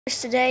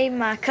Today,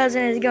 my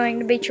cousin is going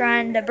to be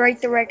trying to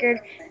break the record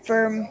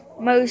for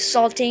most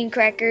saltine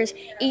crackers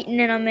eaten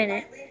in a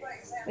minute.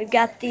 We've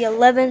got the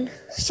 11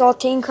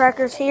 saltine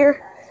crackers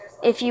here.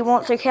 If you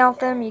want to count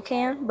them, you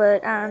can,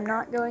 but I'm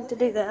not going to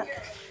do that.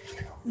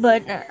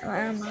 But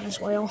I might as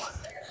well.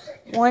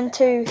 1,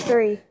 2,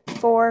 3,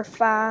 4,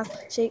 5,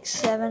 6,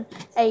 7,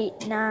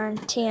 8, 9,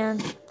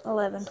 10,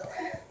 11.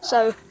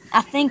 So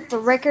I think the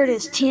record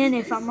is 10.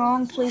 If I'm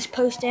wrong, please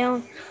post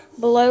down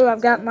below.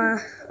 I've got my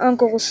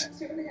uncle's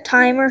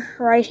timer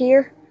right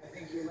here.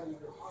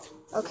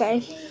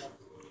 Okay.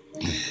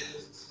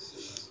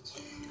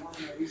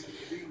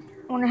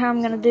 Wonder how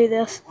I'm gonna do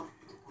this.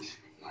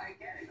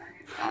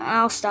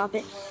 I'll stop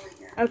it.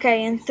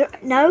 Okay, and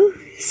no,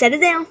 set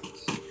it down.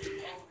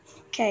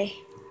 Okay.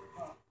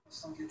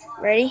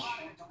 Ready?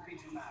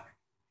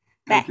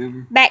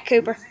 Back,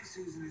 Cooper.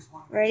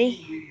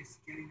 Ready?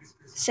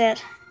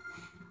 Set.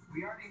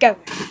 Go.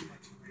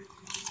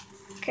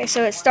 Okay,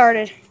 so it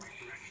started.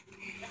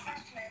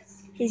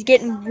 He's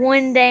getting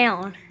one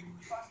down.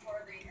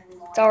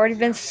 It's already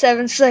been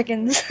 7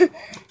 seconds.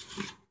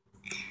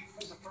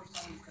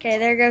 Okay,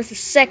 there goes the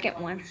second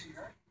one.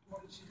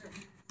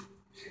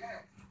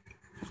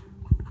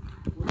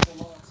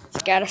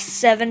 It's got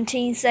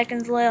 17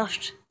 seconds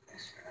left.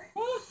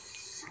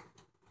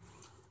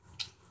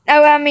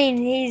 Oh, I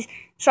mean,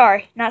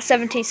 sorry, not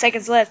 17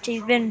 seconds left.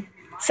 He's been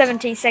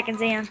 17 seconds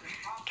in.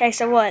 Okay,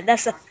 so what?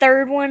 That's the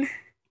third one?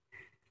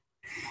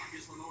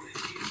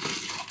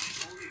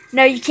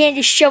 No, you can't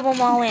just shove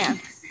them all in.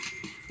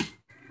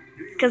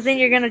 Because then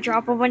you're going to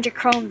drop a bunch of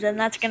crumbs and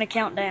that's going to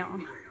count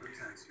down.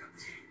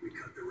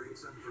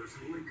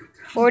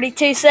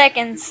 42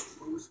 seconds.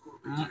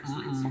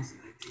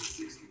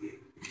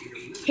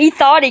 He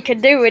thought he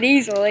could do it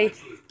easily,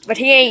 but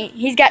he ain't.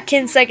 He's got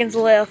 10 seconds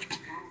left.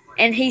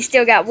 And he's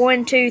still got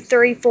 1, 2,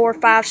 3, 4,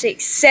 5,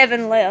 6,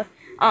 7 left.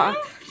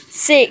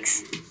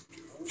 6,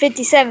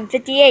 57,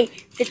 58,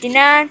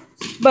 59,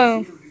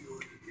 boom.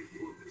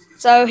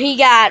 So he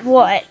got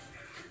what?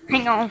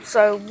 Hang on.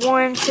 So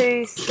 1,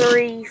 2,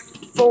 3,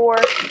 4,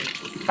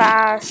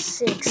 5,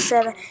 6,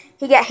 7.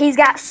 He's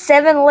got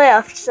 7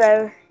 left.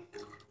 So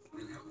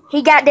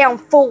he got down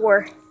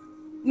 4.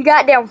 You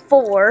got down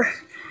 4.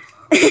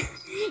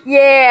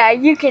 Yeah,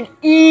 you can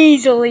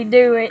easily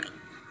do it.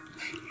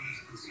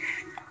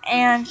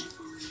 And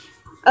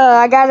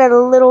I got it a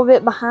little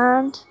bit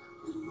behind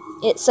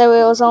it, so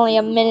it was only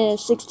 1 minute and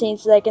 16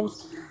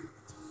 seconds.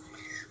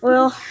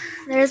 Well,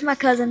 there's my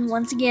cousin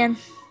once again,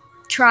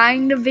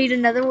 trying to beat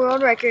another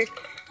world record.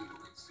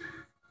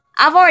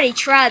 I've already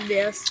tried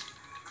this.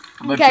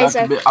 I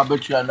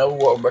bet you I know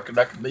what record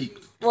I can beat.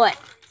 What?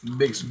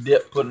 Big some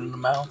dip, put it in the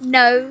mouth.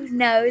 No,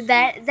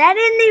 that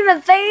isn't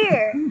even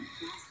fair.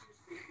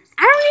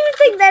 I don't even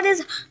think that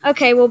is.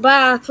 Okay, well,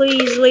 bye.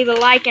 Please leave a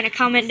like and a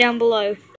comment down below.